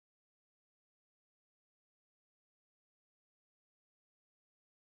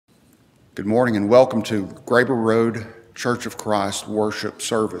Good morning and welcome to Graeber Road Church of Christ worship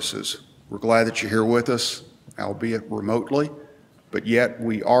services. We're glad that you're here with us, albeit remotely, but yet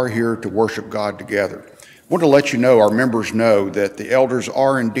we are here to worship God together. I want to let you know, our members know, that the elders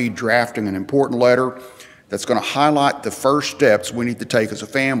are indeed drafting an important letter that's going to highlight the first steps we need to take as a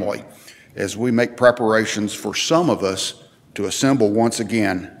family as we make preparations for some of us to assemble once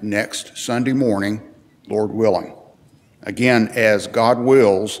again next Sunday morning, Lord willing. Again, as God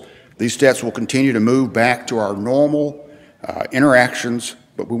wills, these steps will continue to move back to our normal interactions,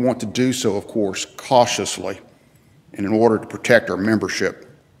 but we want to do so, of course, cautiously and in order to protect our membership.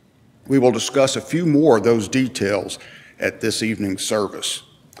 We will discuss a few more of those details at this evening's service.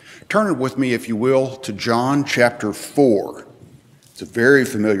 Turn with me, if you will, to John chapter 4. It's a very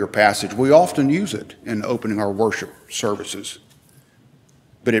familiar passage. We often use it in opening our worship services,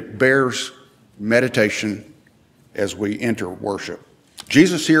 but it bears meditation as we enter worship.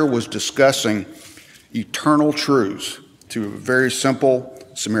 Jesus here was discussing eternal truths to a very simple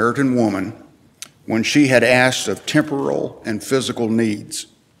Samaritan woman when she had asked of temporal and physical needs.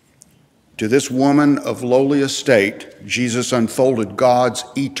 To this woman of lowly estate, Jesus unfolded God's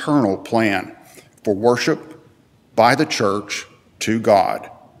eternal plan for worship by the church to God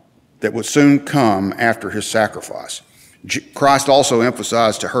that would soon come after his sacrifice. Christ also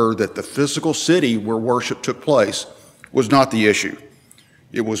emphasized to her that the physical city where worship took place was not the issue.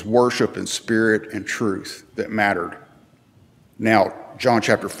 It was worship in spirit and truth that mattered. Now, John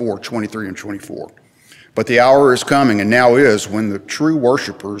chapter 4, 23 and 24. But the hour is coming, and now is, when the true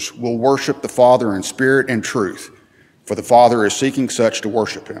worshipers will worship the Father in spirit and truth, for the Father is seeking such to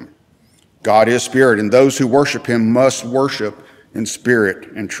worship him. God is spirit, and those who worship him must worship in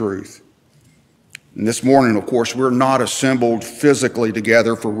spirit and truth. And this morning, of course, we're not assembled physically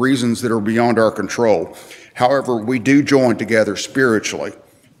together for reasons that are beyond our control. However, we do join together spiritually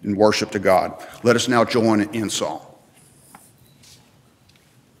in worship to God. Let us now join in song.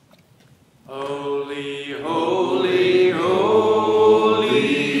 Holy, holy, holy,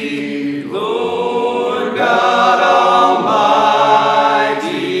 Lord God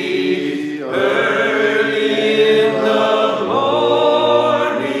Almighty, early in the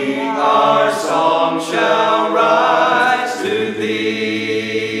morning our song shall rise to thee.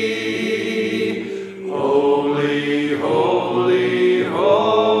 Holy, holy,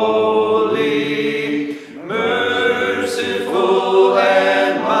 holy, merciful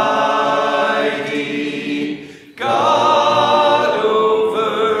and mighty, God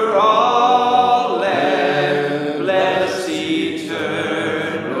over all and blessed eternally.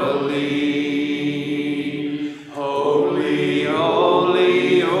 Holy,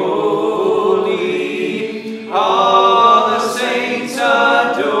 holy, holy, all the saints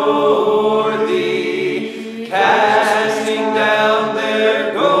adore thee, casting down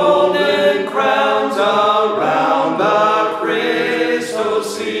their golden crowns around the crystal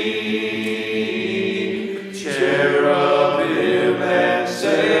sea. Cherubim and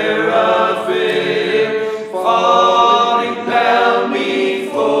seraphim falling down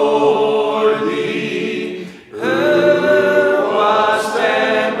before thee, who wast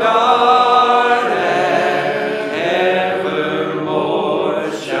and art and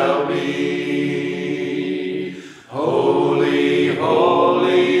evermore shall be. Holy,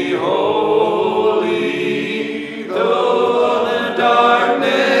 holy, holy, though the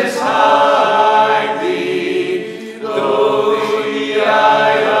darkness hide thee, though the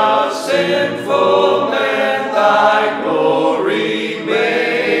eye of sinful man thy glory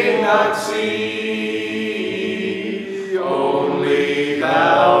may not see. Only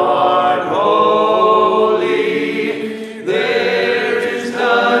thou art holy, there is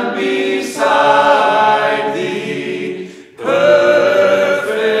none beside thee,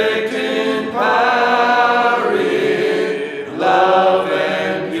 perfect in power, in love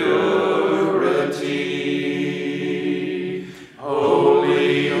and purity.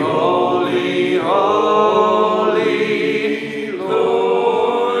 Holy, holy, holy,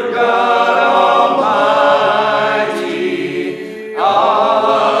 Lord God Almighty, all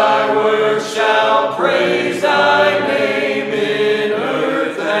thy works shall praise thy name in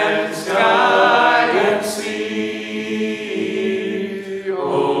earth and sky and sea.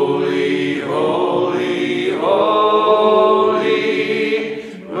 Holy, holy, holy,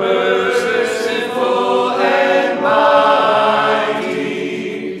 merciful and mighty,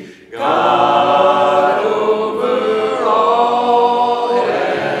 God over all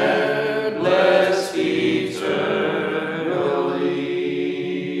and blessed eternally.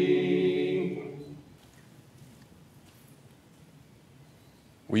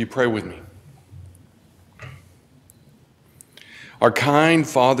 Will you pray with me? Our kind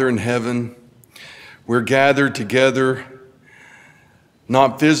Father in heaven, we're gathered together,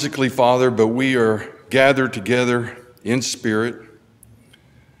 not physically, Father, but we are gathered together in spirit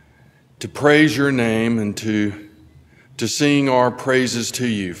to praise your name and to sing our praises to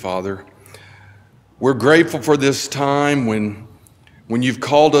you, Father. We're grateful for this time when you've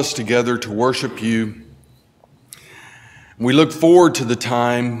called us together to worship you. We look forward to the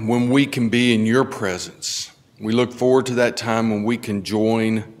time when we can be in your presence. We look forward to that time when we can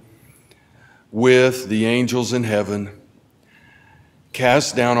join with the angels in heaven,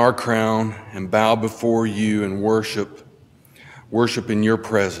 cast down our crown and bow before you and worship in your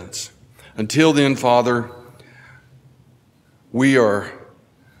presence. Until then, Father, we are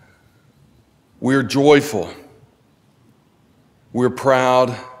joyful, we're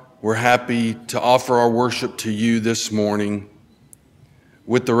proud, we're happy to offer our worship to you this morning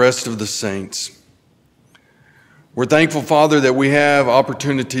with the rest of the saints. We're thankful, Father, that we have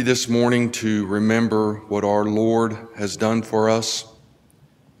opportunity this morning to remember what our Lord has done for us.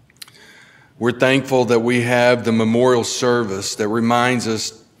 We're thankful that we have the memorial service that reminds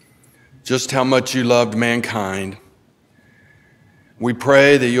us just how much you loved mankind. We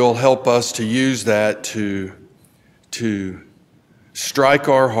pray that you'll help us to use that to strike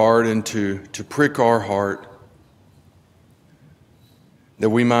our heart and to prick our heart, that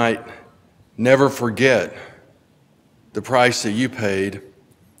we might never forget the price that you paid,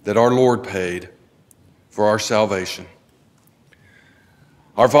 that our Lord paid for our salvation.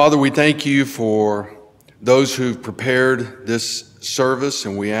 Our Father, we thank you for those who've prepared this service,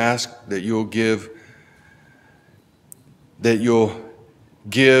 and we ask that you'll give the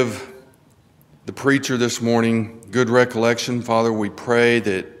preacher this morning good recollection. Father, we pray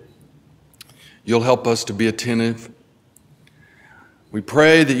that you'll help us to be attentive. We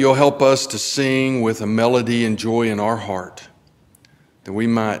pray that you'll help us to sing with a melody and joy in our heart, that we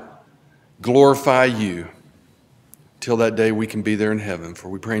might glorify you till that day we can be there in heaven. For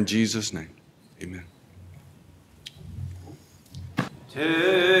we pray in Jesus' name. Amen.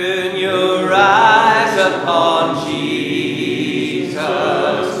 Turn your eyes upon Jesus,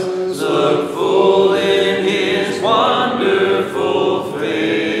 look full in his wonderful face,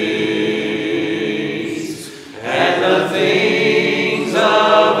 and the things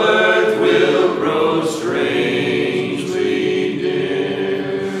of earth will grow strangely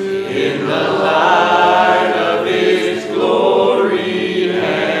dim in the light of his glory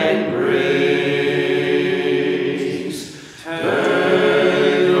and grace.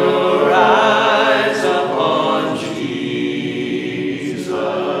 Turn your eyes upon Jesus,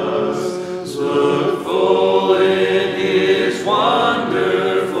 look full in his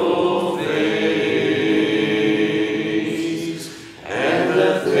wonderful face, and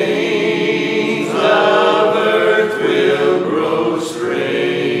the things of earth will grow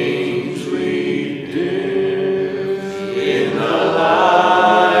strangely dim in the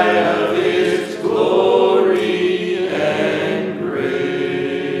light of his glory and grace.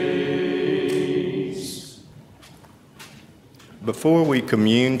 Before we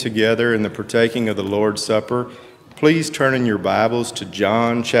commune together in the partaking of the Lord's Supper, please turn in your Bibles to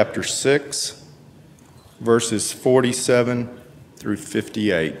John chapter 6, verses 47 through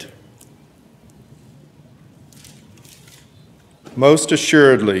 58. Most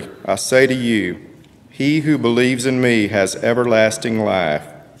assuredly, I say to you, he who believes in me has everlasting life.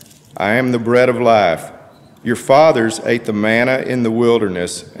 I am the bread of life. Your fathers ate the manna in the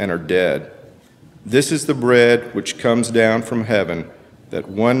wilderness and are dead. This is the bread which comes down from heaven, that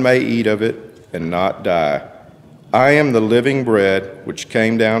one may eat of it and not die. I am the living bread which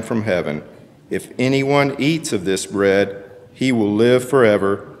came down from heaven. If anyone eats of this bread, he will live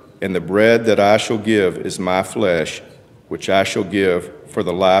forever, and the bread that I shall give is my flesh, which I shall give for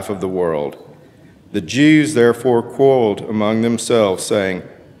the life of the world. The Jews therefore quarreled among themselves, saying,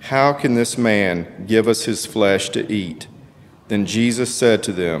 How can this man give us his flesh to eat? Then Jesus said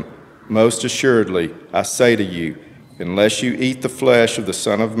to them, Most assuredly, I say to you, unless you eat the flesh of the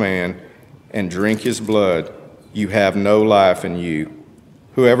Son of Man and drink his blood, you have no life in you.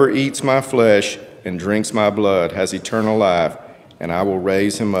 Whoever eats my flesh and drinks my blood has eternal life, and I will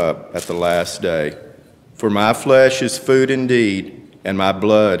raise him up at the last day. For my flesh is food indeed, and my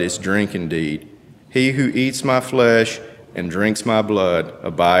blood is drink indeed. He who eats my flesh and drinks my blood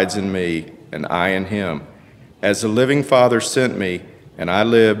abides in me, and I in him. As the living Father sent me, and I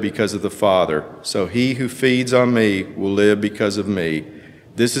live because of the Father, so he who feeds on me will live because of me.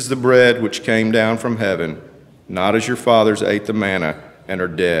 This is the bread which came down from heaven, not as your fathers ate the manna and are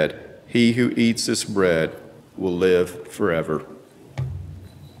dead. He who eats this bread will live forever.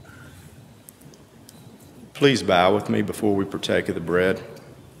 Please bow with me before we partake of the bread.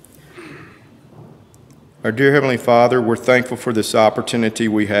 Our dear Heavenly Father, we're thankful for this opportunity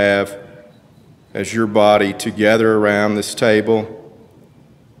we have as your body to gather around this table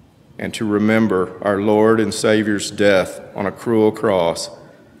and to remember our Lord and Savior's death on a cruel cross.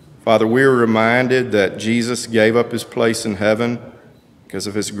 Father, we are reminded that Jesus gave up his place in heaven because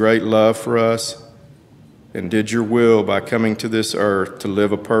of his great love for us and did your will by coming to this earth to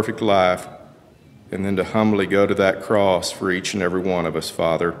live a perfect life and then to humbly go to that cross for each and every one of us,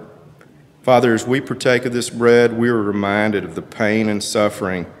 Father. Father, as we partake of this bread, we are reminded of the pain and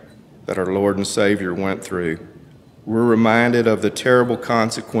suffering that our Lord and Savior went through. We're reminded of the terrible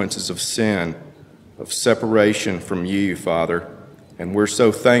consequences of sin, of separation from you, Father. And we're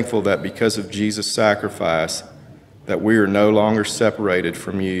so thankful that because of Jesus' sacrifice, that we are no longer separated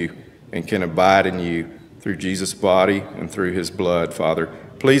from you and can abide in you through Jesus' body and through his blood, Father.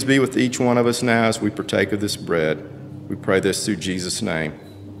 Please be with each one of us now as we partake of this bread. We pray this through Jesus' name.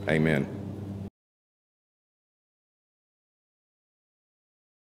 Amen.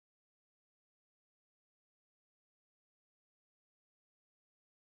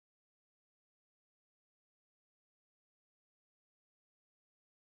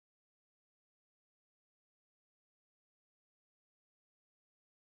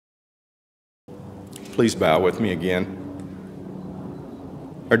 Please bow with me again.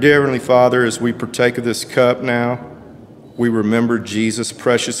 Our dear Heavenly Father, as we partake of this cup now, we remember Jesus'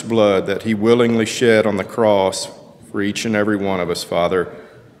 precious blood that he willingly shed on the cross for each and every one of us, Father.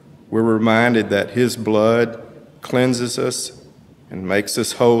 We're reminded that his blood cleanses us and makes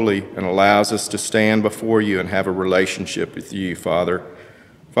us holy and allows us to stand before you and have a relationship with you, Father.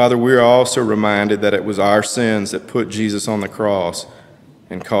 Father, we are also reminded that it was our sins that put Jesus on the cross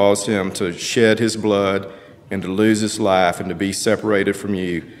and caused him to shed his blood and to lose his life and to be separated from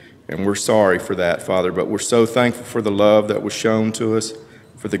you. And we're sorry for that, Father, but we're so thankful for the love that was shown to us,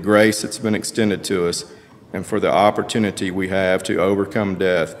 for the grace that's been extended to us, and for the opportunity we have to overcome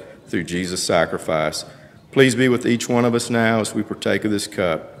death through Jesus' sacrifice. Please be with each one of us now as we partake of this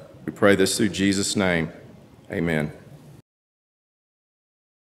cup. We pray this through Jesus' name. Amen.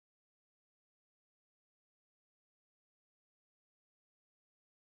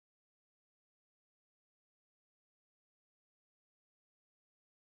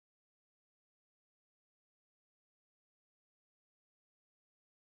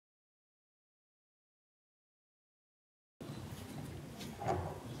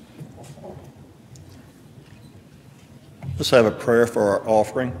 Let's have a prayer for our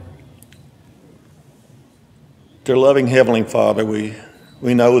offering. Dear loving Heavenly Father, we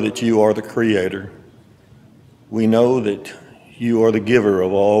know that you are the Creator. We know that you are the giver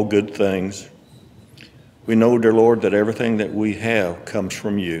of all good things. We know, dear Lord, that everything that we have comes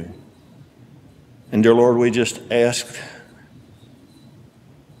from you. And dear Lord, we just ask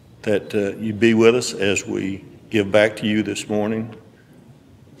that you be with us as we give back to you this morning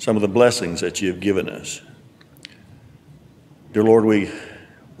some of the blessings that you have given us. Dear Lord, we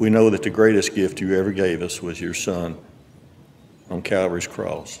know that the greatest gift you ever gave us was your Son on Calvary's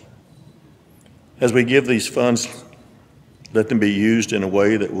cross. As we give these funds, let them be used in a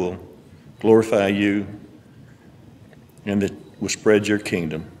way that will glorify you and that will spread your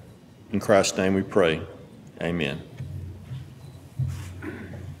kingdom. In Christ's name we pray. Amen.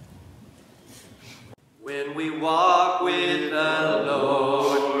 When we walk with the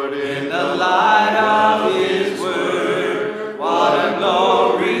Lord in the light of his word, what a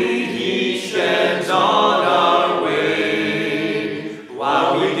glory he sheds on our way.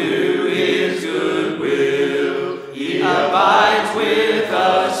 While we do his good will, he abides with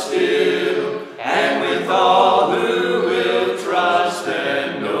us still, and with all who will trust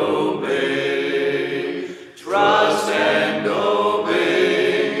and obey. Trust and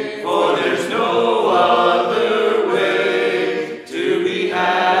obey, for there's no other way to be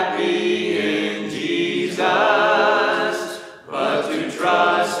happy in Jesus, but to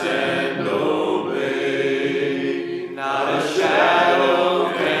trust and obey. Not a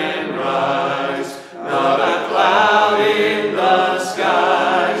shadow can rise, not a cloud in the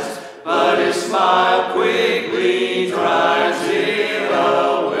skies, but his smile quickly drives it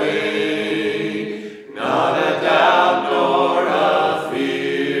away. Not a doubt nor a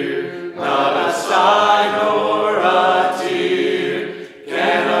fear, not a sigh nor a tear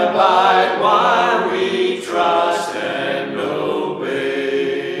can abide while we trust and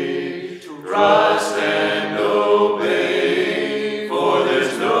obey.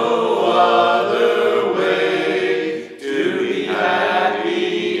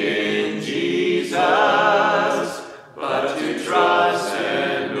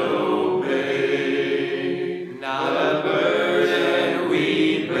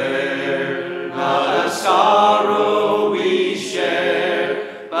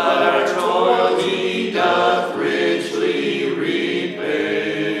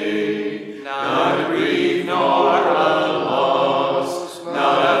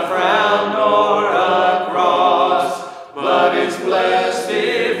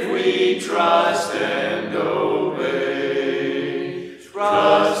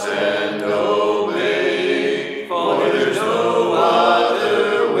 trust and obey, for there's no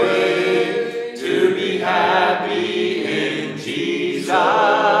other way to be happy in Jesus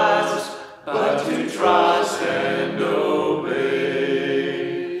but to trust and obey.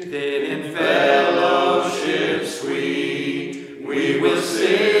 Then in fellowship sweet we will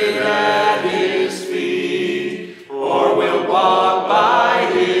sit at his feet, or we'll walk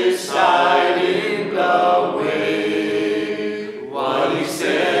by his side in the way. What he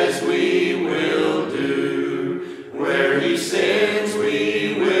says we will do, where he sends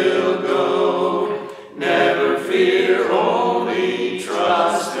we will go. Never fear, only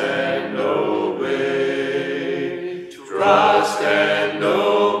trust and obey. Trust and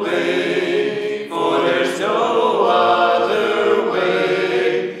obey, for there's no other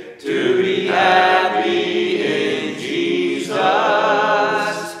way to be happy in Jesus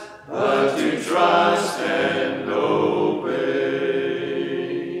but to trust and obey.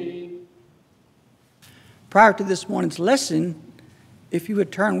 Prior to this morning's lesson, if you would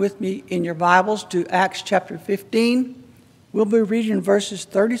turn with me in your Bibles to Acts chapter 15, we'll be reading verses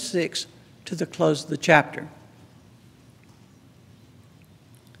 36 to the close of the chapter.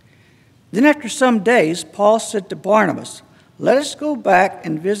 Then after some days, Paul said to Barnabas, "Let us go back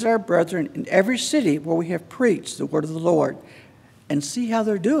and visit our brethren in every city where we have preached the word of the Lord, and see how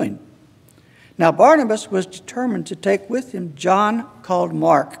they're doing." Now Barnabas was determined to take with him John called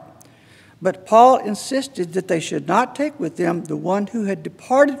Mark. But Paul insisted that they should not take with them the one who had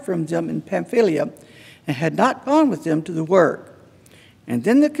departed from them in Pamphylia and had not gone with them to the work. And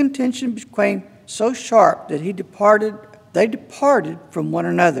then the contention became so sharp that they departed from one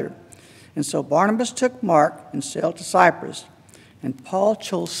another. And so Barnabas took Mark and sailed to Cyprus. And Paul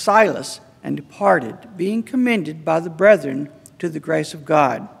chose Silas and departed, being commended by the brethren to the grace of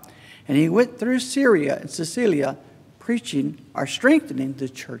God. And he went through Syria and Cilicia, preaching or strengthening the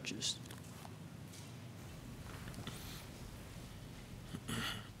churches.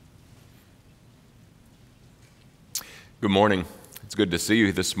 Good morning. It's good to see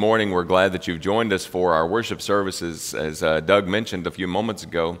you this morning. We're glad that you've joined us for our worship services, as Doug mentioned a few moments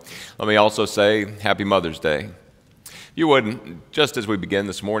ago. Let me also say Happy Mother's Day. If you would, just as we begin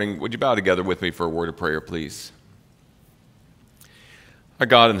this morning, would you bow together with me for a word of prayer, please? Our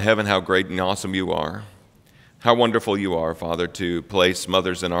God in heaven, how great and awesome you are. How wonderful you are, Father, to place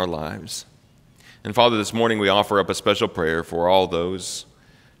mothers in our lives. And Father, this morning we offer up a special prayer for all those,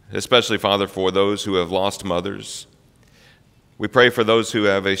 especially, Father, for those who have lost mothers. We pray for those who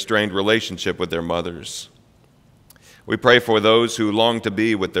have a strained relationship with their mothers. We pray for those who long to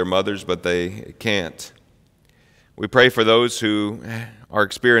be with their mothers, but they can't. We pray for those who are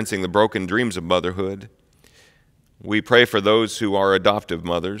experiencing the broken dreams of motherhood. We pray for those who are adoptive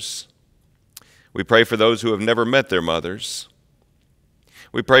mothers. We pray for those who have never met their mothers.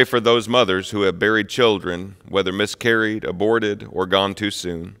 We pray for those mothers who have buried children, whether miscarried, aborted, or gone too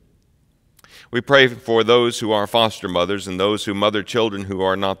soon. We pray for those who are foster mothers and those who mother children who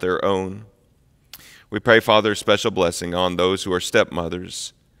are not their own. We pray, Father, special blessing on those who are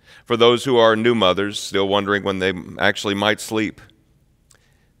stepmothers, for those who are new mothers, still wondering when they actually might sleep.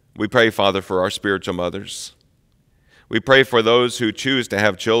 We pray, Father, for our spiritual mothers. We pray for those who choose to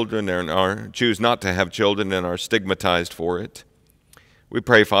have children and choose not to have children and are stigmatized for it. We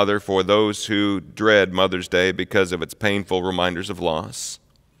pray, Father, for those who dread Mother's Day because of its painful reminders of loss.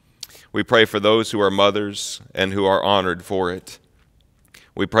 We pray for those who are mothers and who are honored for it.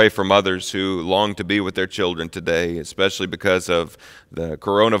 We pray for mothers who long to be with their children today, especially because of the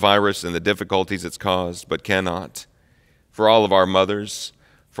coronavirus and the difficulties it's caused, but cannot. For all of our mothers,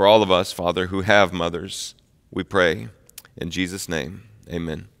 for all of us, Father, who have mothers, we pray. In Jesus' name,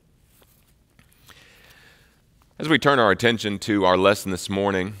 amen. As we turn our attention to our lesson this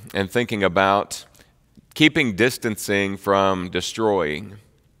morning and thinking about keeping distancing from destroying,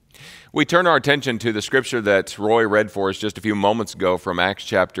 we turn our attention to the scripture that Roy read for us just a few moments ago from Acts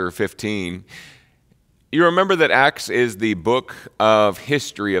chapter 15. You remember that Acts is the book of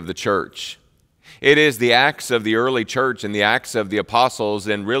history of the church. It is the acts of the early church and the acts of the apostles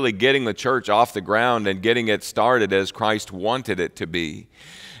in really getting the church off the ground and getting it started as Christ wanted it to be.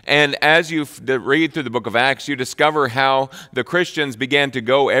 And as you read through the book of Acts, you discover how the Christians began to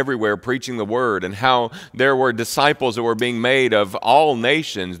go everywhere preaching the word, and how there were disciples that were being made of all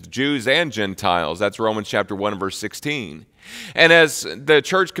nations, Jews and Gentiles. That's Romans chapter 1 verse 16. And as the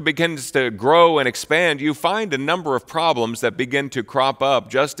church begins to grow and expand, you find a number of problems that begin to crop up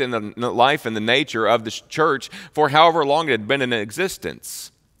just in the life and the nature of the church for however long it had been in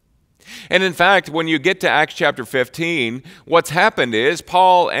existence. And in fact, when you get to Acts chapter 15, what's happened is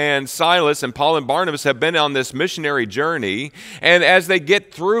Paul and Silas and Paul and Barnabas have been on this missionary journey, and as they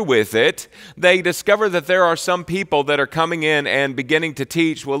get through with it, they discover that there are some people that are coming in and beginning to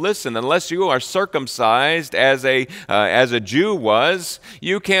teach, well, listen, unless you are circumcised as a Jew was,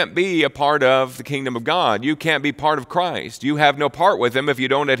 you can't be a part of the kingdom of God. You can't be part of Christ. You have no part with him if you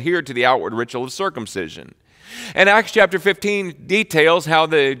don't adhere to the outward ritual of circumcision. And Acts chapter 15 details how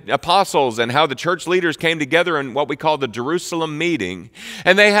the apostles and how the church leaders came together in what we call the Jerusalem meeting.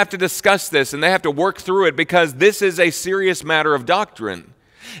 And they have to discuss this and they have to work through it because this is a serious matter of doctrine.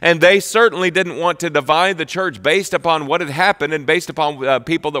 And they certainly didn't want to divide the church based upon what had happened and based upon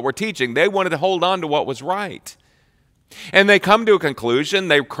people that were teaching. They wanted to hold on to what was right. And they come to a conclusion.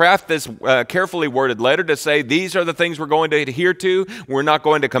 They craft this carefully worded letter to say, these are the things we're going to adhere to. We're not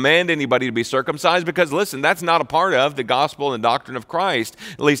going to command anybody to be circumcised because, listen, that's not a part of the gospel and doctrine of Christ,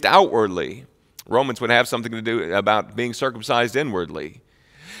 at least outwardly. Romans would have something to do about being circumcised inwardly.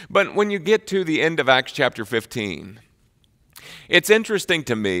 But when you get to the end of Acts chapter 15, it's interesting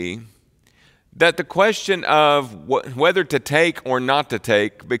to me that the question of whether to take or not to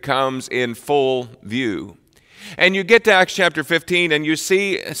take becomes in full view. And you get to Acts chapter 15 and you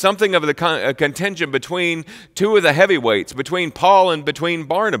see something of the contention between two of the heavyweights, between Paul and between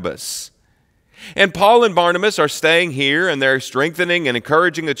Barnabas. And Paul and Barnabas are staying here and they're strengthening and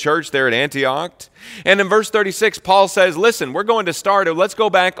encouraging the church there at Antioch. And in verse 36, Paul says, listen, we're going to start, let's go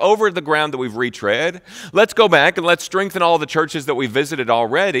back over the ground that we've retread. Let's go back and let's strengthen all the churches that we've visited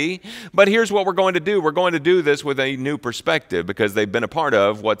already. But here's what we're going to do. We're going to do this with a new perspective because they've been a part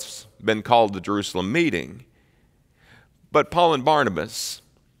of what's been called the Jerusalem meeting. But Paul and Barnabas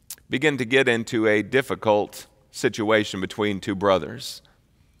begin to get into a difficult situation between two brothers.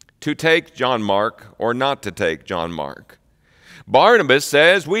 To take John Mark or not to take John Mark. Barnabas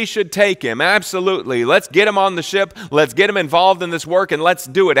says we should take him, absolutely. Let's get him on the ship. Let's get him involved in this work and let's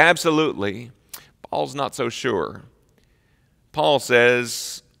do it, absolutely. Paul's not so sure. Paul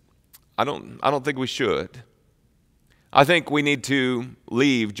says, I don't think we should. I think we need to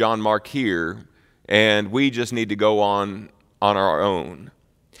leave John Mark here and we just need to go on our own.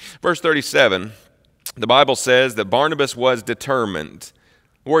 Verse 37, the Bible says that Barnabas was determined.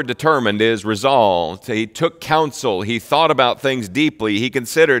 The word determined is resolved. He took counsel. He thought about things deeply. He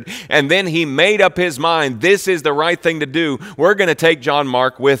considered, and then he made up his mind, this is the right thing to do. We're going to take John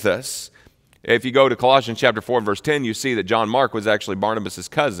Mark with us. If you go to Colossians chapter 4 verse 10, you see that John Mark was actually Barnabas'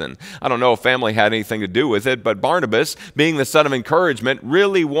 cousin. I don't know if family had anything to do with it, but Barnabas, being the son of encouragement,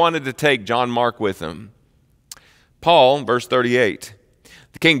 really wanted to take John Mark with him. Paul, verse 38,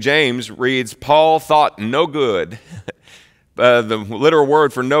 the King James reads, Paul thought no good. The literal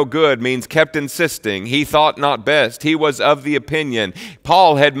word for no good means kept insisting. He thought not best. He was of the opinion.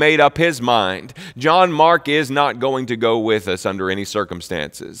 Paul had made up his mind. John Mark is not going to go with us under any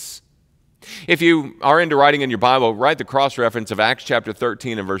circumstances. If you are into writing in your Bible, write the cross-reference of Acts chapter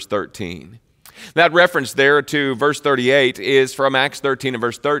 13 and verse 13. That reference there to verse 38 is from Acts 13 and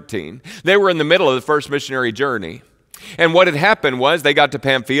verse 13. They were in the middle of the first missionary journey. And what had happened was they got to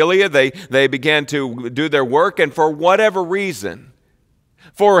Pamphylia, they began to do their work, and for whatever reason,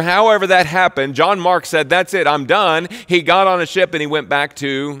 for however that happened, John Mark said, that's it, I'm done. He got on a ship and he went back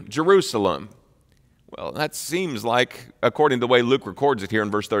to Jerusalem. Well, that seems like, according to the way Luke records it here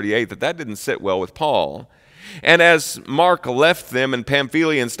in verse 38, that didn't sit well with Paul. And as Mark left them in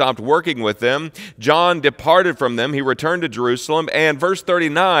Pamphylia and stopped working with them, John departed from them. He returned to Jerusalem. And verse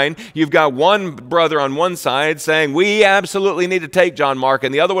 39, you've got one brother on one side saying, we absolutely need to take John Mark,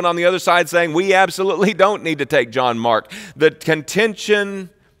 and the other one on the other side saying, we absolutely don't need to take John Mark. The contention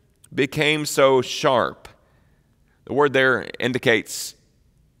became so sharp. The word there indicates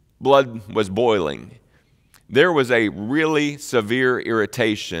blood was boiling. There was a really severe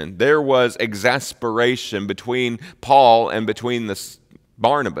irritation. There was exasperation between Paul and between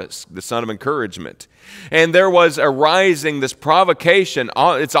Barnabas, the son of encouragement. And there was arising this provocation.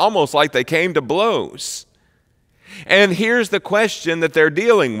 It's almost like they came to blows. And here's the question that they're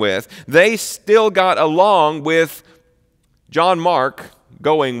dealing with. They still got along with John Mark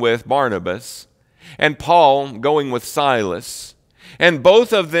going with Barnabas and Paul going with Silas. And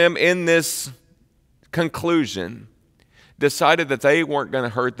both of them in this conclusion decided that they weren't going to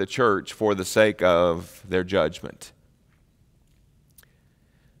hurt the church for the sake of their judgment.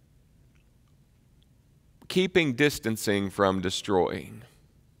 Keeping distancing from destroying.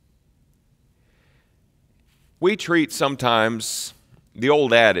 We treat sometimes the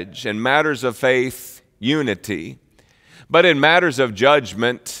old adage, in matters of faith, unity, but in matters of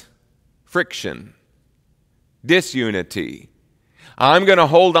judgment, friction, disunity. I'm going to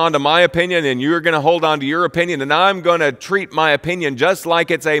hold on to my opinion, and you're going to hold on to your opinion, and I'm going to treat my opinion just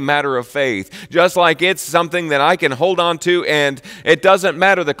like it's a matter of faith, just like it's something that I can hold on to, and it doesn't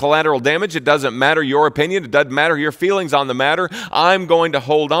matter the collateral damage. It doesn't matter your opinion. It doesn't matter your feelings on the matter. I'm going to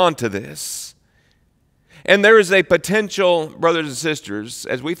hold on to this. And there is a potential, brothers and sisters,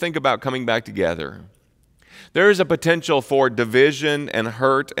 as we think about coming back together, there is a potential for division and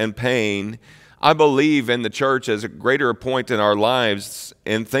hurt and pain. I believe in the church as a greater point in our lives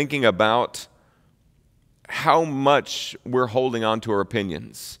in thinking about how much we're holding on to our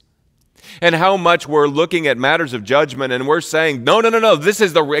opinions and how much we're looking at matters of judgment and we're saying, no, this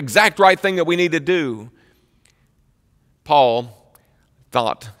is the exact right thing that we need to do. Paul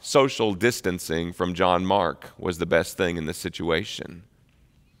thought social distancing from John Mark was the best thing in this situation.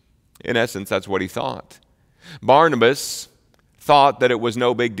 In essence, that's what he thought. Barnabas thought that it was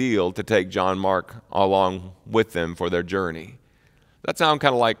no big deal to take John Mark along with them for their journey. That sounds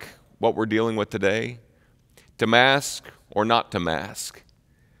kind of like what we're dealing with today. To mask or not to mask.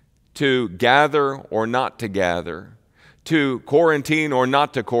 To gather or not to gather. To quarantine or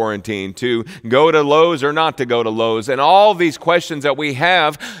not to quarantine. To go to Lowe's or not to go to Lowe's. And all these questions that we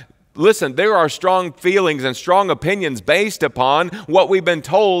have, listen, there are strong feelings and strong opinions based upon what we've been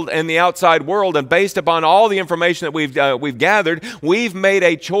told in the outside world, and based upon all the information that we've gathered. We've made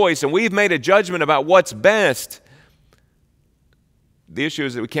a choice and we've made a judgment about what's best. The issue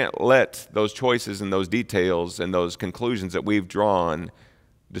is that we can't let those choices and those details and those conclusions that we've drawn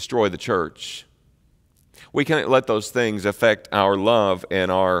destroy the church. We can't let those things affect our love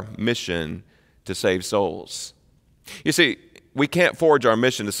and our mission to save souls. You see, we can't forge our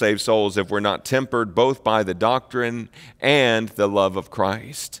mission to save souls if we're not tempered both by the doctrine and the love of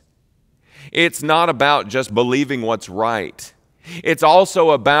Christ. It's not about just believing what's right. It's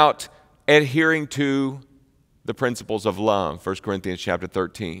also about adhering to the principles of love, 1 Corinthians chapter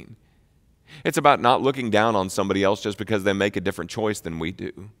 13. It's about not looking down on somebody else just because they make a different choice than we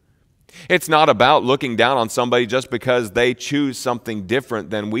do. It's not about looking down on somebody just because they choose something different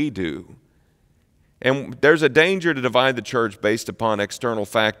than we do. And there's a danger to divide the church based upon external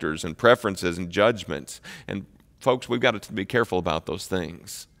factors and preferences and judgments. And folks, we've got to be careful about those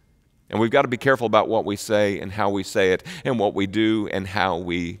things. And we've got to be careful about what we say and how we say it, and what we do and how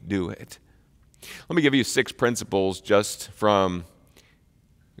we do it. Let me give you 6 principles just from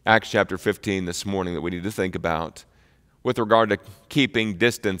Acts chapter 15 this morning that we need to think about with regard to keeping,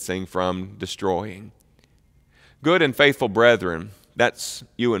 distancing from destroying. Good and faithful brethren, that's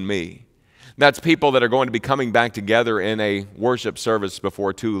you and me. That's people that are going to be coming back together in a worship service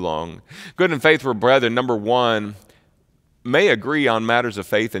before too long. Good and faithful brethren, number 1, may agree on matters of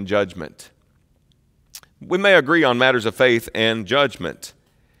faith and judgment. We may agree on matters of faith and judgment.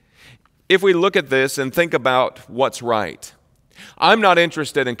 If we look at this and think about what's right, I'm not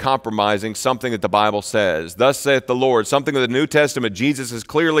interested in compromising something that the Bible says. Thus saith the Lord, something that the New Testament Jesus has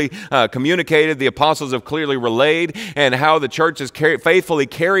clearly communicated, the apostles have clearly relayed, and how the church has faithfully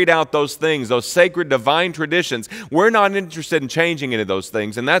carried out those things, those sacred divine traditions. We're not interested in changing any of those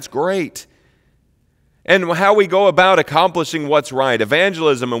things, and that's great. And how we go about accomplishing what's right,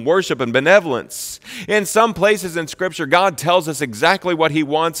 evangelism and worship and benevolence. In some places in Scripture, God tells us exactly what He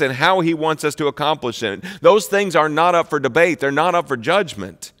wants and how He wants us to accomplish it. Those things are not up for debate. They're not up for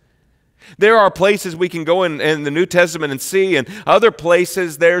judgment. There are places we can go in the New Testament and see, and other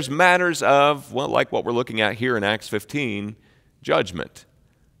places there's matters of, well, like what we're looking at here in Acts 15, judgment.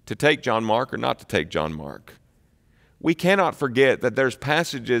 To take John Mark or not to take John Mark. We cannot forget that there's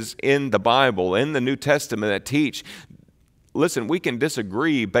passages in the Bible, in the New Testament, that teach, listen, we can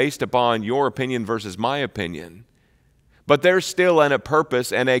disagree based upon your opinion versus my opinion. But there's still a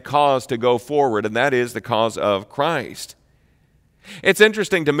purpose and a cause to go forward, and that is the cause of Christ. It's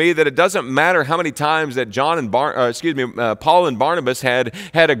interesting to me that it doesn't matter how many times that Paul and Barnabas had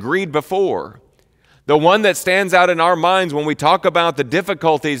agreed before. The one that stands out in our minds when we talk about the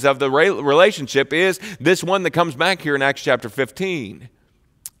difficulties of the relationship is this one that comes back here in Acts chapter 15.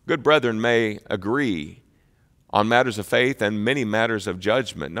 Good brethren may agree on matters of faith and many matters of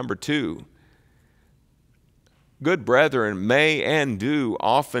judgment. Number 2, good brethren may and do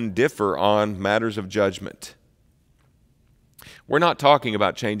often differ on matters of judgment. We're not talking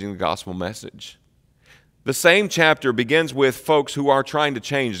about changing the gospel message. The same chapter begins with folks who are trying to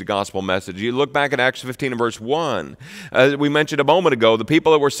change the gospel message. You look back at Acts 15 and verse 1. We mentioned a moment ago, the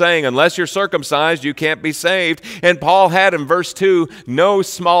people that were saying, unless you're circumcised, you can't be saved. And Paul had in verse 2, no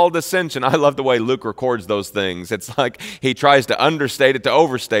small dissension. I love the way Luke records those things. It's like he tries to understate it, to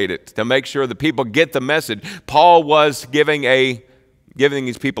overstate it, to make sure the people get the message. Paul was giving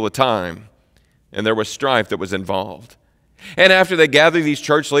these people a time, and there was strife that was involved. And after they gathered these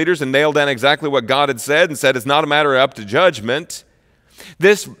church leaders and nailed down exactly what God had said and said it's not a matter up to judgment,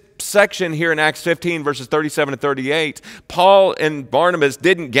 this section here in Acts 15, verses 37 and 38, Paul and Barnabas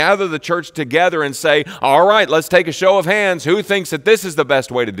didn't gather the church together and say, all right, let's take a show of hands. Who thinks that this is the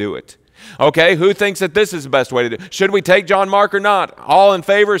best way to do it? Okay, who thinks that this is the best way to do it? Should we take John Mark or not? All in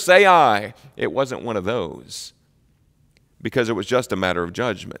favor, say aye. It wasn't one of those, because it was just a matter of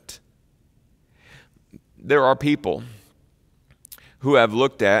judgment. There are people who have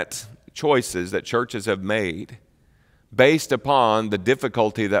looked at choices that churches have made based upon the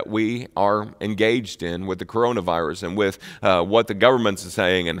difficulty that we are engaged in with the coronavirus and with what the government's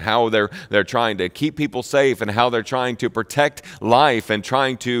saying and how they're trying to keep people safe and how they're trying to protect life and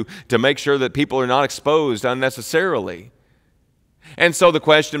trying to make sure that people are not exposed unnecessarily. And so the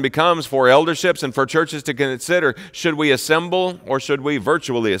question becomes for elderships and for churches to consider, should we assemble or should we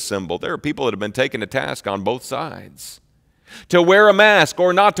virtually assemble? There are people that have been taken to task on both sides. To wear a mask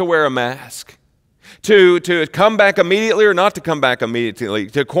or not to wear a mask. To come back immediately or not to come back immediately,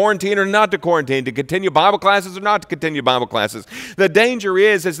 to quarantine or not to quarantine, to continue Bible classes or not to continue Bible classes. The danger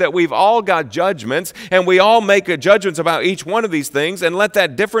is that we've all got judgments, and we all make judgments about each one of these things, and let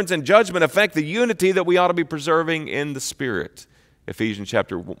that difference in judgment affect the unity that we ought to be preserving in the Spirit. Ephesians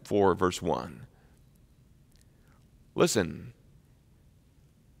chapter 4, verse 1. Listen,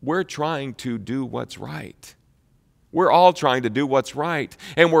 we're trying to do what's right. We're all trying to do what's right,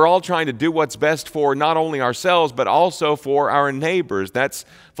 and we're all trying to do what's best for not only ourselves, but also for our neighbors. That's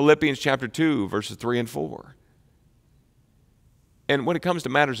Philippians chapter 2, verses 3 and 4. And when it comes to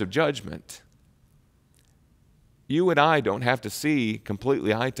matters of judgment, you and I don't have to see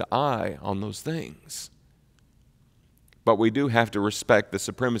completely eye to eye on those things. But we do have to respect the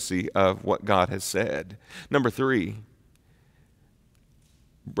supremacy of what God has said. Number 3,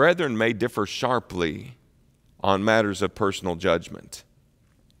 brethren may differ sharply on matters of personal judgment.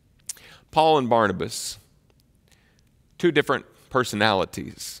 Paul and Barnabas, two different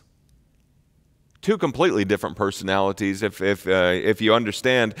personalities. Two completely different personalities if you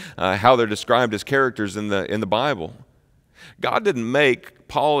understand how they're described as characters in the Bible. God didn't make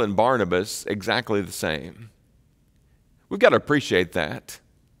Paul and Barnabas exactly the same. We've got to appreciate that.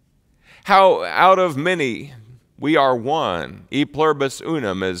 How out of many we are one. E pluribus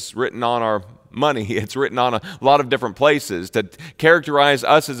unum is written on our money. It's written on a lot of different places to characterize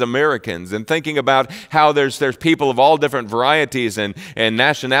us as Americans, and thinking about how there's people of all different varieties and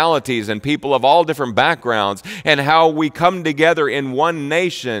nationalities and people of all different backgrounds, and how we come together in one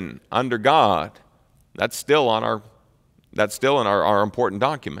nation under God. That's still in our important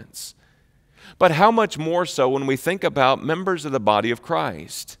documents. But how much more so when we think about members of the body of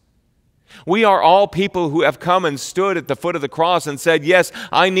Christ? We are all people who have come and stood at the foot of the cross and said, yes,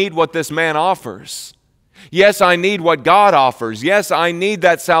 I need what this man offers. Yes, I need what God offers. Yes, I need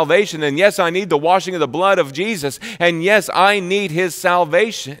that salvation. And yes, I need the washing of the blood of Jesus. And yes, I need His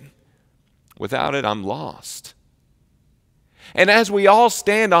salvation. Without it, I'm lost. And as we all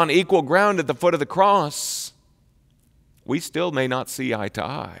stand on equal ground at the foot of the cross, we still may not see eye to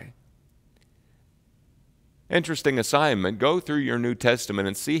eye. Interesting assignment. Go through your New Testament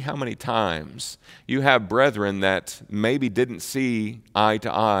and see how many times you have brethren that maybe didn't see eye to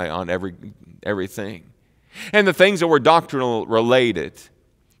eye on everything. And the things that were doctrinal related.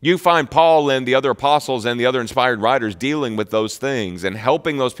 You find Paul and the other apostles and the other inspired writers dealing with those things and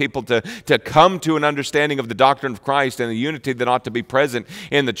helping those people to come to an understanding of the doctrine of Christ and the unity that ought to be present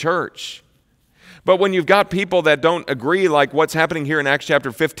in the church. But when you've got people that don't agree, like what's happening here in Acts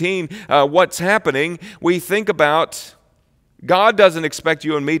chapter 15, what's happening, we think about God doesn't expect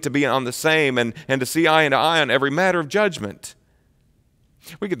you and me to be on the same and to see eye to eye on every matter of judgment.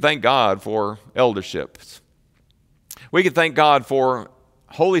 We could thank God for elderships. We could thank God for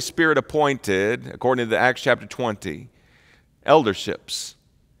Holy Spirit appointed, according to Acts chapter 20, elderships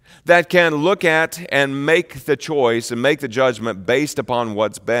that can look at and make the choice and make the judgment based upon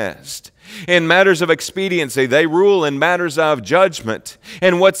what's best. In matters of expediency, they rule in matters of judgment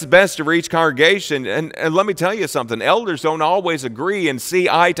and what's best for each congregation. And let me tell you something, elders don't always agree and see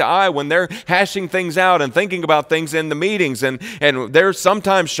eye to eye when they're hashing things out and thinking about things in the meetings. And there's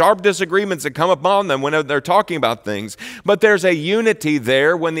sometimes sharp disagreements that come upon them when they're talking about things. But there's a unity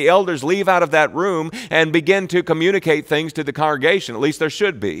there when the elders leave out of that room and begin to communicate things to the congregation. At least there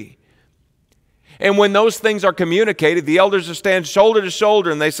should be. And when those things are communicated, the elders will stand shoulder to shoulder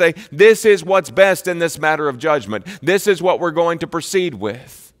and they say, this is what's best in this matter of judgment. This is what we're going to proceed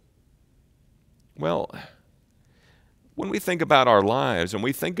with. Well, when we think about our lives and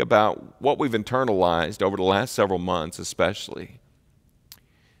we think about what we've internalized over the last several months especially,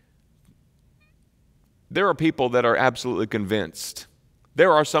 there are people that are absolutely convinced.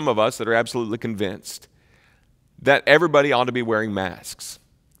 There are some of us that are absolutely convinced that everybody ought to be wearing masks.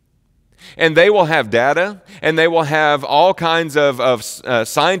 And they will have data, and they will have all kinds of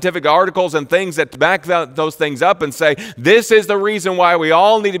scientific articles and things that back those things up and say, this is the reason why we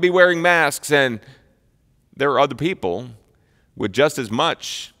all need to be wearing masks. And there are other people with just as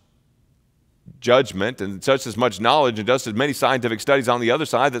much judgment and just as much knowledge and just as many scientific studies on the other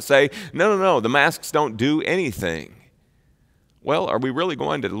side that say, no, the masks don't do anything. Well, are we really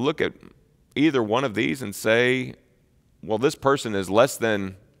going to look at either one of these and say, well, this person is less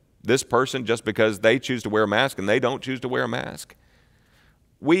than this person just because they choose to wear a mask and they don't choose to wear a mask?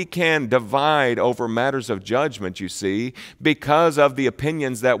 We can divide over matters of judgment, you see, because of the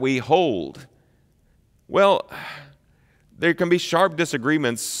opinions that we hold. Well, there can be sharp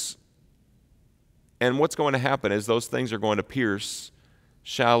disagreements, and what's going to happen is those things are going to pierce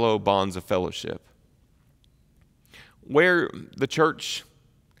shallow bonds of fellowship. Where the church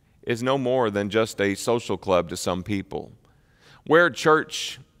is no more than just a social club to some people, where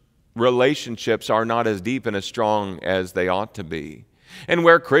church relationships are not as deep and as strong as they ought to be, and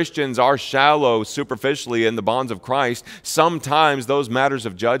where Christians are shallow superficially in the bonds of Christ, sometimes those matters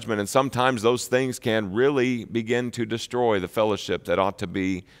of judgment and sometimes those things can really begin to destroy the fellowship that ought to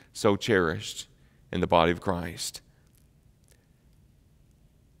be so cherished in the body of Christ.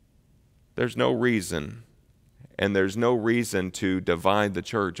 There's no reason, and there's no reason to divide the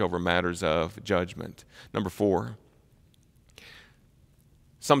church over matters of judgment. Number 4,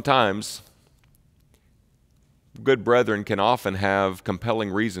 sometimes good brethren can often have compelling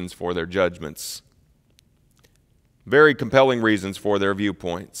reasons for their judgments. Very compelling reasons for their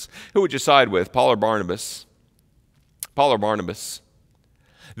viewpoints. Who would you side with, Paul or Barnabas? Paul or Barnabas?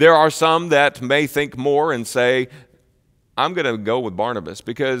 There are some that may think more and say, I'm going to go with Barnabas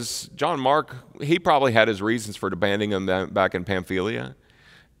because John Mark, he probably had his reasons for abandoning him back in Pamphylia.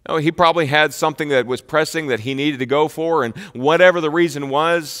 Oh, he probably had something that was pressing that he needed to go for, and whatever the reason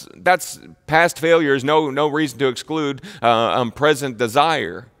was, that's past failure is no reason to exclude present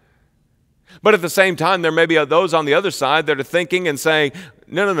desire. But at the same time, there may be those on the other side that are thinking and saying,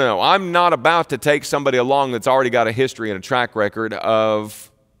 no, I'm not about to take somebody along that's already got a history and a track record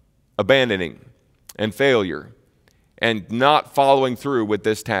of abandoning and failure and not following through with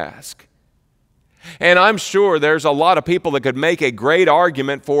this task. And I'm sure there's a lot of people that could make a great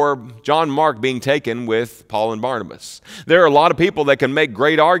argument for John Mark being taken with Paul and Barnabas. There are a lot of people that can make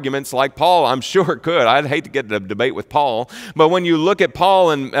great arguments like Paul. I'm sure could. I'd hate to get in a debate with Paul. But when you look at Paul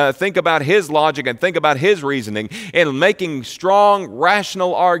and think about his logic and think about his reasoning and making strong,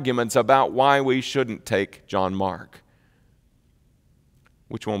 rational arguments about why we shouldn't take John Mark,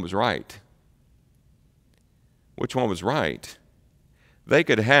 which one was right? Which one was right? They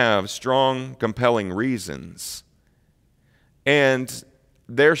could have strong, compelling reasons. And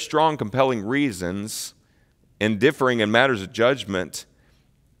their strong, compelling reasons in differing in matters of judgment,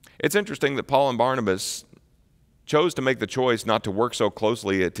 it's interesting that Paul and Barnabas chose to make the choice not to work so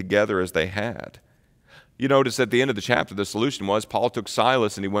closely together as they had. You notice at the end of the chapter, the solution was Paul took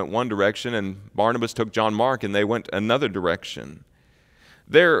Silas and he went one direction, and Barnabas took John Mark and they went another direction.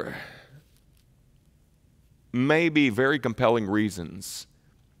 There may be very compelling reasons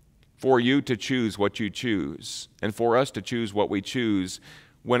for you to choose what you choose and for us to choose what we choose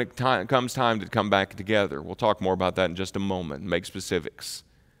when it comes time to come back together. We'll talk more about that in just a moment and make specifics.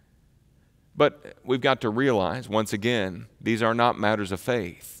 But we've got to realize, once again, these are not matters of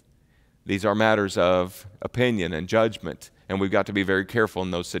faith. These are matters of opinion and judgment, and we've got to be very careful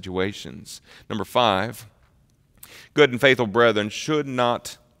in those situations. Number 5, good and faithful brethren should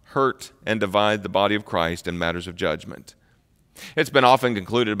not hurt and divide the body of Christ in matters of judgment. It's been often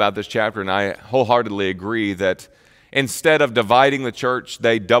concluded about this chapter, and I wholeheartedly agree that instead of dividing the church,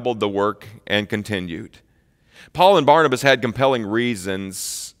 they doubled the work and continued. Paul and Barnabas had compelling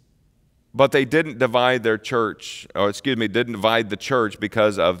reasons, but they didn't divide their church, didn't divide the church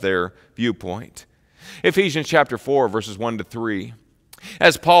because of their viewpoint. Ephesians chapter 4, verses 1-3.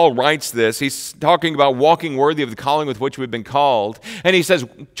 As Paul writes this, he's talking about walking worthy of the calling with which we've been called. And he says,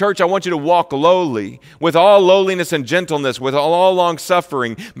 church, I want you to walk lowly, with all lowliness and gentleness, with all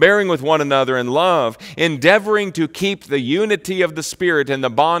long-suffering, bearing with one another in love, endeavoring to keep the unity of the Spirit in the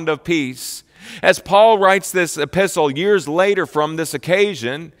bond of peace. As Paul writes this epistle years later from this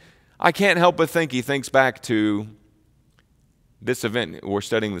occasion, I can't help but think he thinks back to this event we're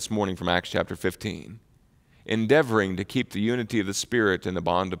studying this morning from Acts chapter 15. Endeavoring to keep the unity of the Spirit in the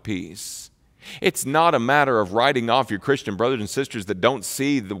bond of peace. It's not a matter of writing off your Christian brothers and sisters that don't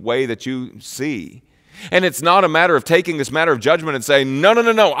see the way that you see. And it's not a matter of taking this matter of judgment and saying, no, no,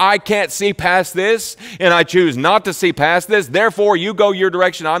 no, no, I can't see past this, and I choose not to see past this. Therefore, you go your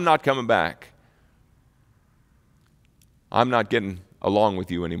direction. I'm not coming back. I'm not getting along with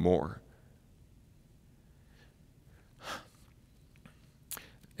you anymore.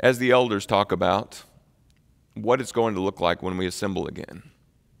 As the elders talk about what it's going to look like when we assemble again,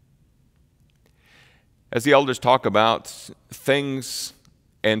 as the elders talk about things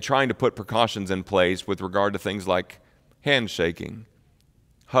and trying to put precautions in place with regard to things like handshaking,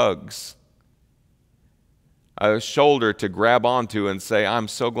 hugs, a shoulder to grab onto and say, I'm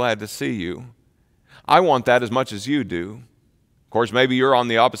so glad to see you. I want that as much as you do. Of course, maybe you're on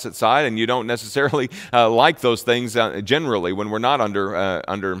the opposite side and you don't necessarily like those things generally when we're not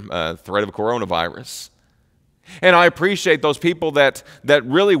under threat of coronavirus. And I appreciate those people that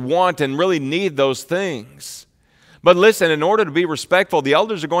really want and really need those things. But listen, in order to be respectful, the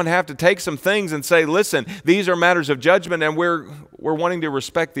elders are going to have to take some things and say, listen, these are matters of judgment, and we're wanting to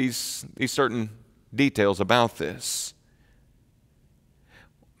respect these certain details about this.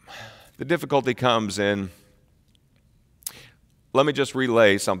 The difficulty comes in, let me just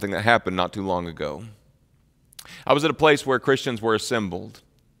relay something that happened not too long ago. I was at a place where Christians were assembled.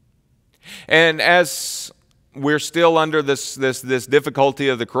 And as we're still under this difficulty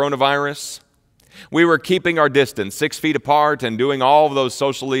of the coronavirus, we were keeping our distance, 6 feet apart, and doing all of those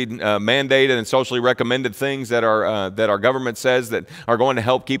socially mandated and socially recommended things that our government says that are going to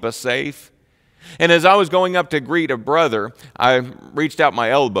help keep us safe. And as I was going up to greet a brother, I reached out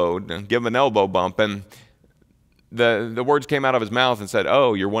my elbow to give him an elbow bump, and the words came out of his mouth and said,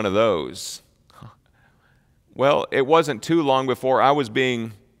 "Oh, you're one of those." Well, it wasn't too long before I was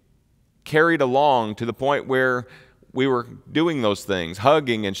being carried along to the point where we were doing those things,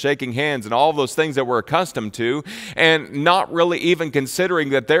 hugging and shaking hands and all of those things that we're accustomed to, and not really even considering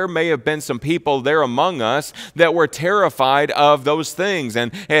that there may have been some people there among us that were terrified of those things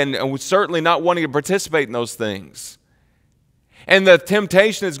and certainly not wanting to participate in those things. And the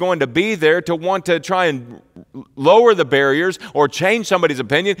temptation is going to be there to want to try and lower the barriers or change somebody's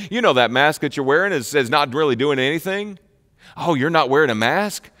opinion. You know that mask that you're wearing is not really doing anything. Oh, you're not wearing a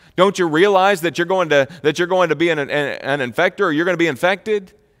mask? Don't you realize that you're going to be an infector, or you're going to be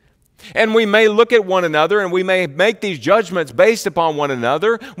infected? And we may look at one another and we may make these judgments based upon one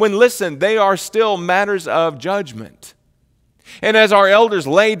another when, listen, they are still matters of judgment. And as our elders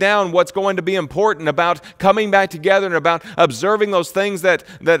lay down what's going to be important about coming back together and about observing those things that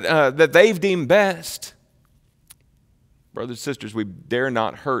they've deemed best, brothers and sisters, we dare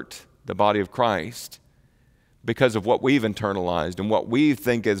not hurt the body of Christ because of what we've internalized and what we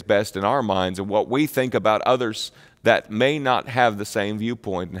think is best in our minds and what we think about others that may not have the same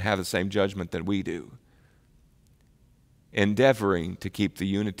viewpoint and have the same judgment that we do. Endeavoring to keep the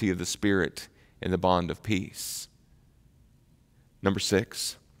unity of the Spirit in the bond of peace. Number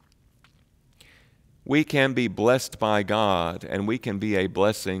 6, we can be blessed by God and we can be a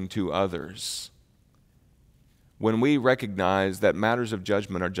blessing to others when we recognize that matters of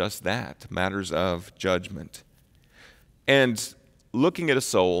judgment are just that, matters of judgment. And looking at a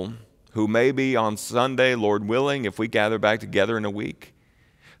soul who may be on Sunday, Lord willing, if we gather back together in a week,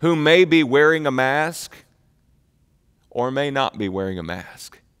 who may be wearing a mask or may not be wearing a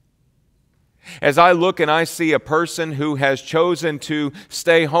mask. As I look and I see a person who has chosen to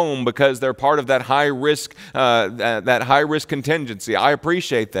stay home because they're part of that high risk contingency, I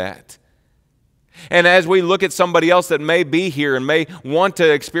appreciate that. And as we look at somebody else that may be here and may want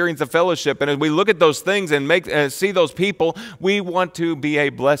to experience the fellowship, and as we look at those things and see those people, we want to be a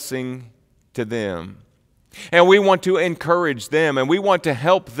blessing to them. And we want to encourage them, and we want to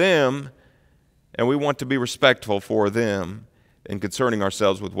help them, and we want to be respectful for them and concerning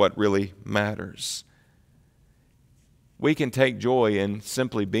ourselves with what really matters. We can take joy in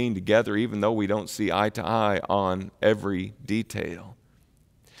simply being together even though we don't see eye to eye on every detail.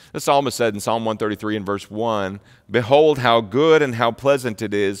 The psalmist said in Psalm 133 and verse 1, "Behold how good and how pleasant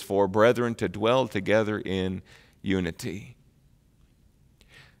it is for brethren to dwell together in unity."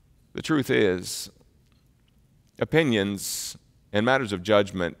 The truth is, opinions and matters of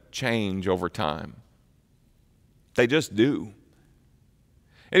judgment change over time. They just do.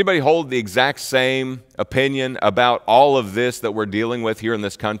 Anybody hold the exact same opinion about all of this that we're dealing with here in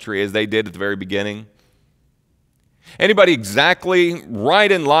this country as they did at the very beginning? Anybody exactly right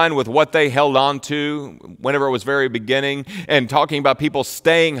in line with what they held on to whenever it was very beginning and talking about people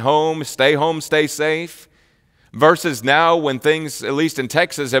staying home, stay safe, versus now when things, at least in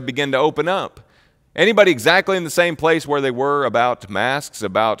Texas, have begun to open up? Anybody exactly in the same place where they were about masks,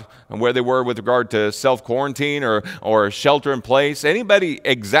 about where they were with regard to self-quarantine or shelter in place? Anybody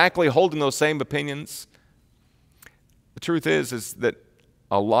exactly holding those same opinions? The truth is that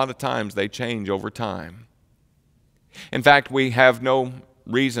a lot of times they change over time. In fact, we have no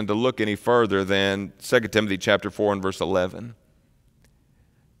reason to look any further than 2 Timothy chapter 4 and verse 11.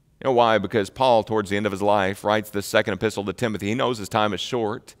 You know why? Because Paul, towards the end of his life, writes this second epistle to Timothy. He knows his time is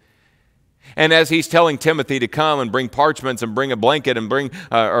short. And as he's telling Timothy to come and bring parchments and bring a blanket and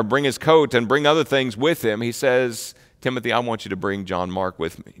bring his coat and bring other things with him, he says, Timothy, I want you to bring John Mark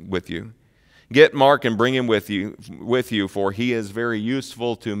with you. Get Mark and bring him with you, for he is very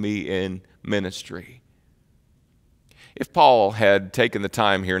useful to me in ministry. If Paul had taken the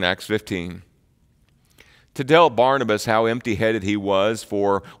time here in Acts 15 to tell Barnabas how empty-headed he was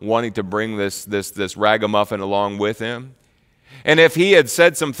for wanting to bring this ragamuffin along with him, and if he had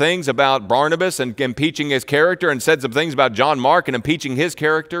said some things about Barnabas and impeaching his character, and said some things about John Mark and impeaching his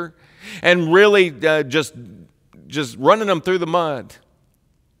character, and really just running them through the mud,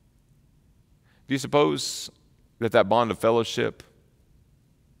 do you suppose that bond of fellowship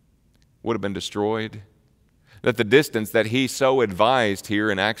would have been destroyed? That the distance that he so advised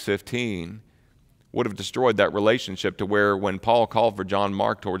here in Acts 15 would have destroyed that relationship, to where when Paul called for John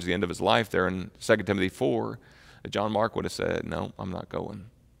Mark towards the end of his life there in 2 Timothy 4, John Mark would have said, no, I'm not going.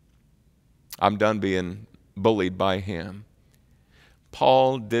 I'm done being bullied by him.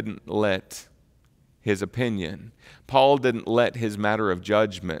 Paul didn't let his opinion, Paul didn't let his matter of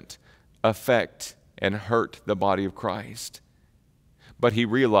judgment affect and hurt the body of Christ. But he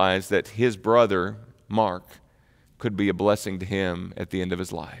realized that his brother, Mark, could be a blessing to him at the end of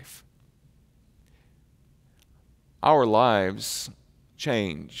his life. Our lives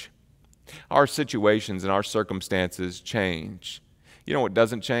change. Our situations and our circumstances change. You know what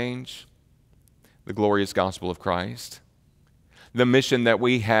doesn't change? The glorious gospel of Christ. The mission that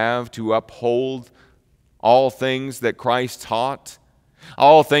we have to uphold all things that Christ taught,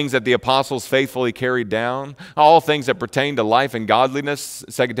 all things that the apostles faithfully carried down, all things that pertain to life and godliness,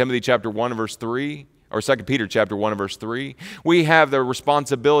 2 Timothy chapter 1 verse 3. Or 2 Peter chapter 1 verse 3, we have the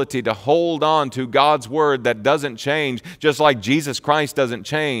responsibility to hold on to God's word that doesn't change, just like Jesus Christ doesn't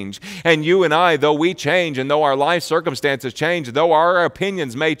change. And you and I, though we change, and though our life circumstances change, though our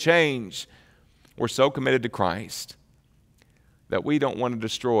opinions may change, we're so committed to Christ that we don't want to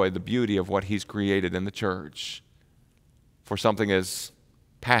destroy the beauty of what He's created in the church for something as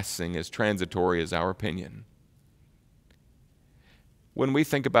passing, as transitory as our opinion. When we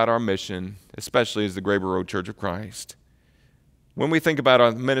think about our mission, especially as the Graeber Road Church of Christ, when we think about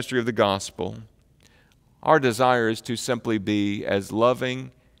our ministry of the gospel, our desire is to simply be as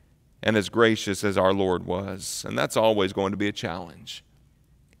loving and as gracious as our Lord was. And that's always going to be a challenge.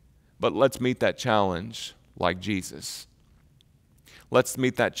 But let's meet that challenge like Jesus. Let's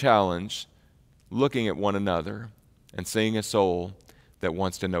meet that challenge looking at one another and seeing a soul that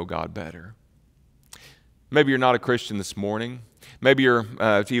wants to know God better. Maybe you're not a Christian this morning. Maybe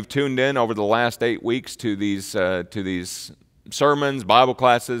you've tuned in over the last 8 weeks to these sermons, Bible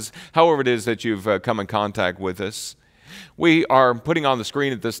classes, however it is that you've come in contact with us. We are putting on the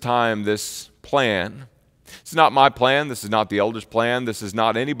screen at this time this plan. It's not my plan. This is not the elders' plan. This is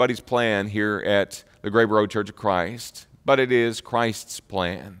not anybody's plan here at the Graeber Road Church of Christ, but it is Christ's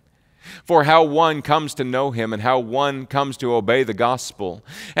plan for how one comes to know Him and how one comes to obey the gospel,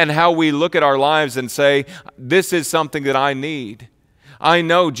 and how we look at our lives and say, this is something that I need. I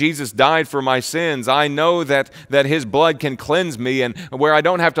know Jesus died for my sins. I know that His blood can cleanse me, and where I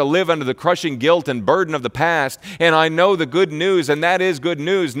don't have to live under the crushing guilt and burden of the past. And I know the good news, and that is good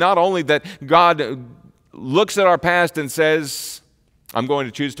news. Not only that God looks at our past and says, I'm going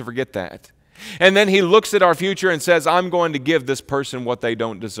to choose to forget that. And then He looks at our future and says, I'm going to give this person what they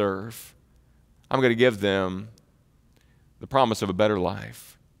don't deserve. I'm going to give them the promise of a better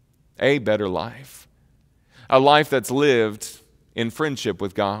life, a life that's lived in friendship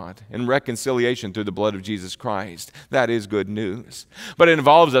with God, in reconciliation through the blood of Jesus Christ. That is good news. But it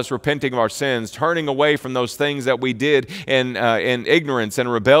involves us repenting of our sins, turning away from those things that we did in ignorance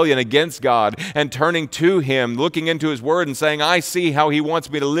and rebellion against God, and turning to Him, looking into His Word and saying, I see how He wants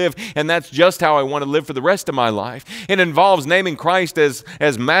me to live, and that's just how I want to live for the rest of my life. It involves naming Christ as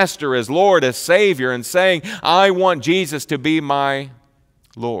Master, as Lord, as Savior, and saying, I want Jesus to be my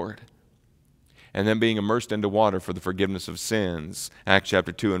Lord. And then being immersed into water for the forgiveness of sins. Acts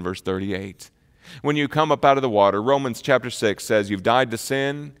chapter 2 and verse 38. When you come up out of the water, Romans chapter 6 says you've died to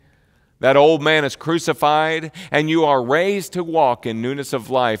sin, that old man is crucified, and you are raised to walk in newness of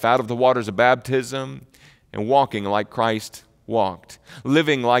life out of the waters of baptism, and walking like Christ walked,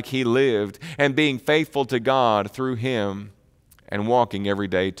 living like he lived, and being faithful to God through him and walking every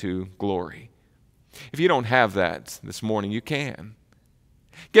day to glory. If you don't have that this morning, you can.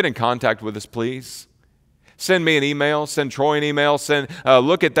 Get in contact with us, please. Send me an email, send Troy an email,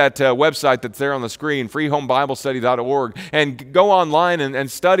 look at that website that's there on the screen, freehomebiblestudy.org, and go online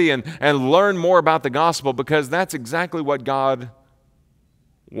and study and learn more about the gospel, because that's exactly what God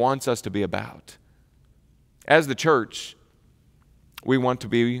wants us to be about. As the church, we want to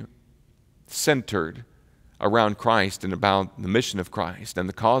be centered around Christ and about the mission of Christ and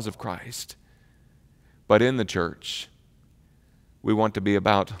the cause of Christ. But in the church, we want to be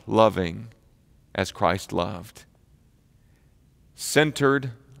about loving as Christ loved.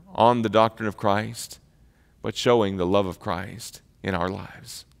 Centered on the doctrine of Christ, but showing the love of Christ in our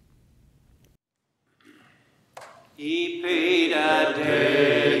lives. He paid a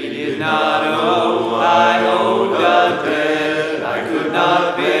debt he did not owe. I owed a debt I could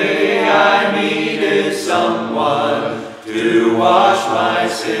not pay. I needed someone to wash my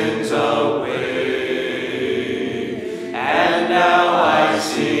sins away. And now I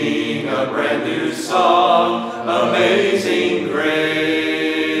sing a brand new song, Amazing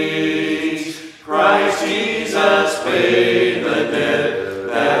Grace. Christ Jesus paid the debt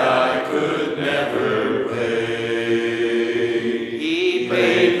that I could never pay. He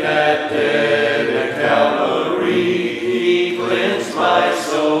paid that debt at Calvary. He cleansed my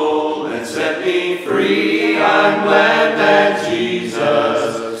soul and set me free. I'm glad that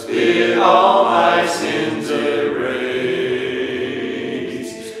Jesus did all my sins erase.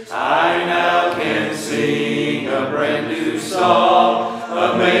 I now can sing a brand new song,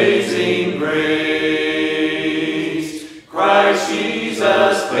 Amazing Grace. Christ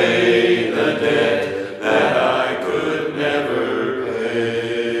Jesus paid the debt that I could never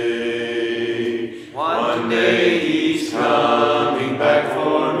pay. One day he's coming back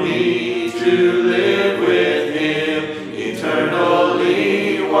for me to live with him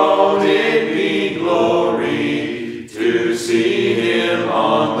eternally. Won't it be glory to see him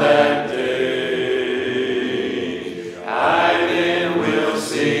on that day? I then will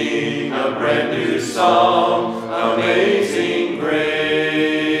sing a brand new song, Amazing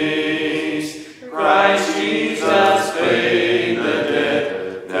Grace. Christ Jesus paid the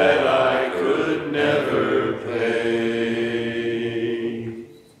debt that I could never pay.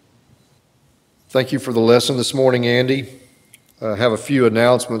 Thank you for the lesson this morning, Andy. I have a few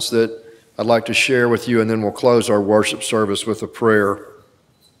announcements that I'd like to share with you, and then we'll close our worship service with a prayer.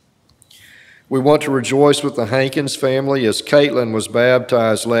 We want to rejoice with the Hankins family as Caitlin was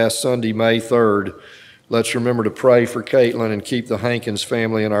baptized last Sunday, May 3rd. Let's remember to pray for Caitlin and keep the Hankins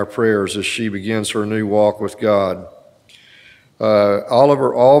family in our prayers as she begins her new walk with God.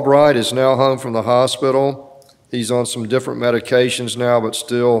 Oliver Albright is now home from the hospital. He's on some different medications now, but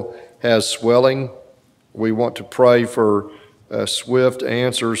still has swelling. We want to pray for swift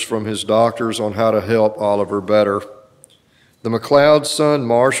answers from his doctors on how to help Oliver better. The McLeod's son,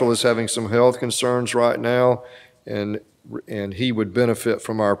 Marshall, is having some health concerns right now, and he would benefit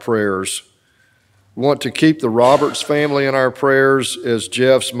from our prayers. We want to keep the Roberts family in our prayers as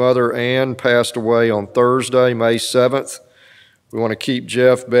Jeff's mother, Ann, passed away on Thursday, May 7th. We want to keep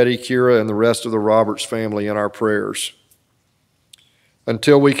Jeff, Betty, Kira, and the rest of the Roberts family in our prayers.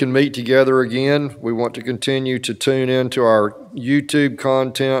 Until we can meet together again, we want to continue to tune in to our YouTube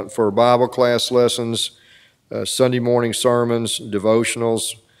content for Bible class lessons, Sunday morning sermons,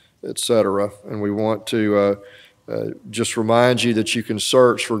 devotionals, etc. And we want to just remind you that you can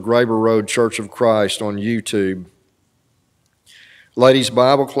search for Graeber Road Church of Christ on YouTube. Ladies'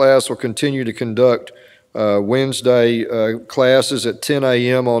 Bible class will continue to conduct Wednesday classes at 10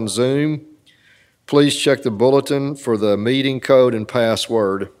 a.m. on Zoom. Please check the bulletin for the meeting code and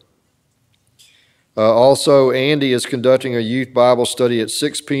password. Also, Andy is conducting a youth Bible study at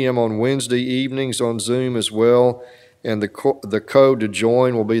 6 p.m. on Wednesday evenings on Zoom as well, and the code to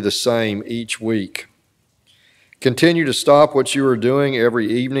join will be the same each week. Continue to stop what you are doing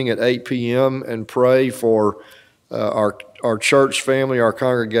every evening at 8 p.m. and pray for our church family, our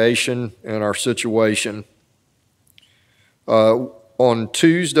congregation, and our situation. On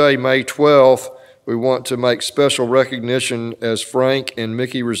Tuesday, May 12th, we want to make special recognition as Frank and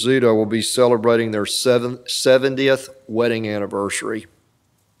Mickey Rizzuto will be celebrating their 70th wedding anniversary.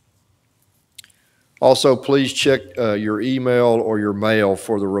 Also, please check your email or your mail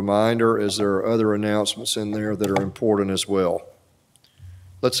for the reminder, as there are other announcements in there that are important as well.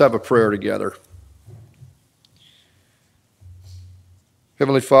 Let's have a prayer together.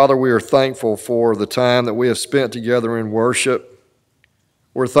 Heavenly Father, we are thankful for the time that we have spent together in worship.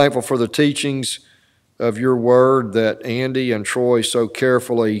 We're thankful for the teachings of your word that Andy and Troy so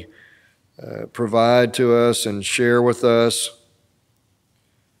carefully provide to us and share with us.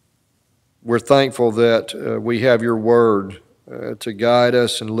 We're thankful that we have your word to guide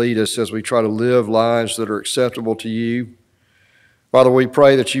us and lead us as we try to live lives that are acceptable to you. Father, we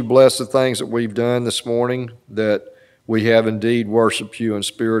pray that you bless the things that we've done this morning, that we have indeed worshiped you in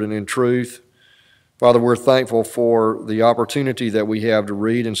spirit and in truth. Father, we're thankful for the opportunity that we have to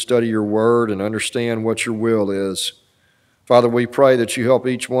read and study your word and understand what your will is. Father, we pray that you help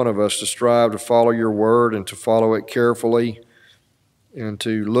each one of us to strive to follow your word and to follow it carefully and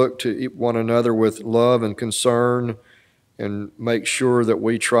to look to one another with love and concern and make sure that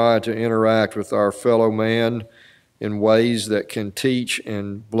we try to interact with our fellow man in ways that can teach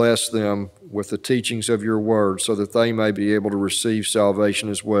and bless them with the teachings of your word so that they may be able to receive salvation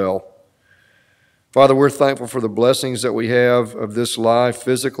as well. Father, we're thankful for the blessings that we have of this life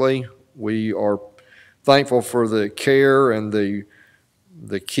physically. We are thankful for the care and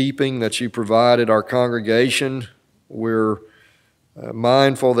the keeping that you provided our congregation. We're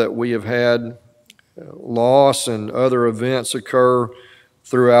mindful that we have had loss and other events occur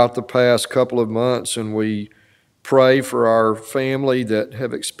throughout the past couple of months, and we pray for our family that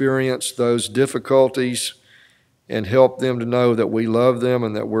have experienced those difficulties and help them to know that we love them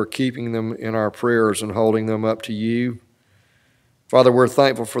and that we're keeping them in our prayers and holding them up to you. Father, we're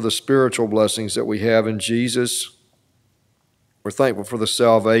thankful for the spiritual blessings that we have in Jesus. We're thankful for the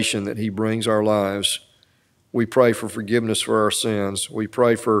salvation that he brings our lives. We pray for forgiveness for our sins. We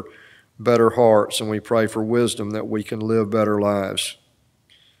pray for better hearts, and we pray for wisdom that we can live better lives.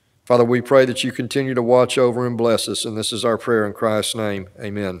 Father, we pray that you continue to watch over and bless us, and this is our prayer in Christ's name.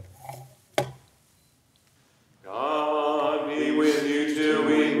 Amen. God be with you till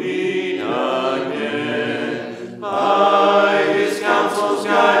we meet again. By his counsels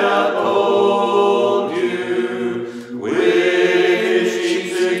guide uphold you. With his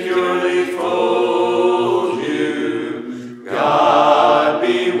sheep securely fold you. God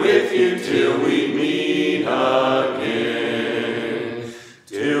be with you till we meet again.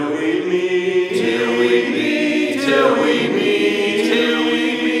 Till we meet, till we meet, till we meet, till we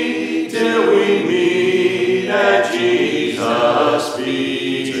meet, till we meet at Jesus'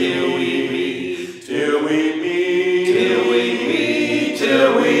 feet. Till we meet, till we meet, till we meet,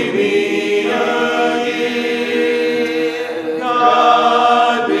 till we meet again.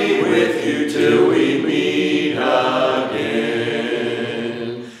 God be with you till we meet again.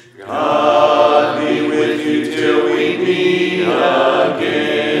 God be with you till we meet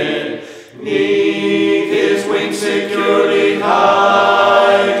again. 'Neath his wings securely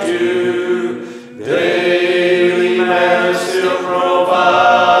hide you. Daily manna still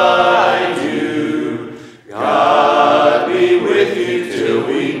provide you. God be with you till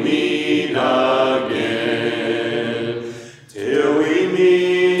we meet again. Till we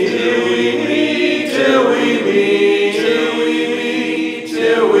meet, till we meet, till we meet, till we meet,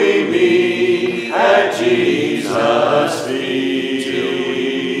 till we meet at Jesus' feet.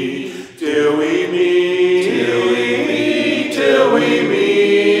 Till we meet, till we meet, till we meet.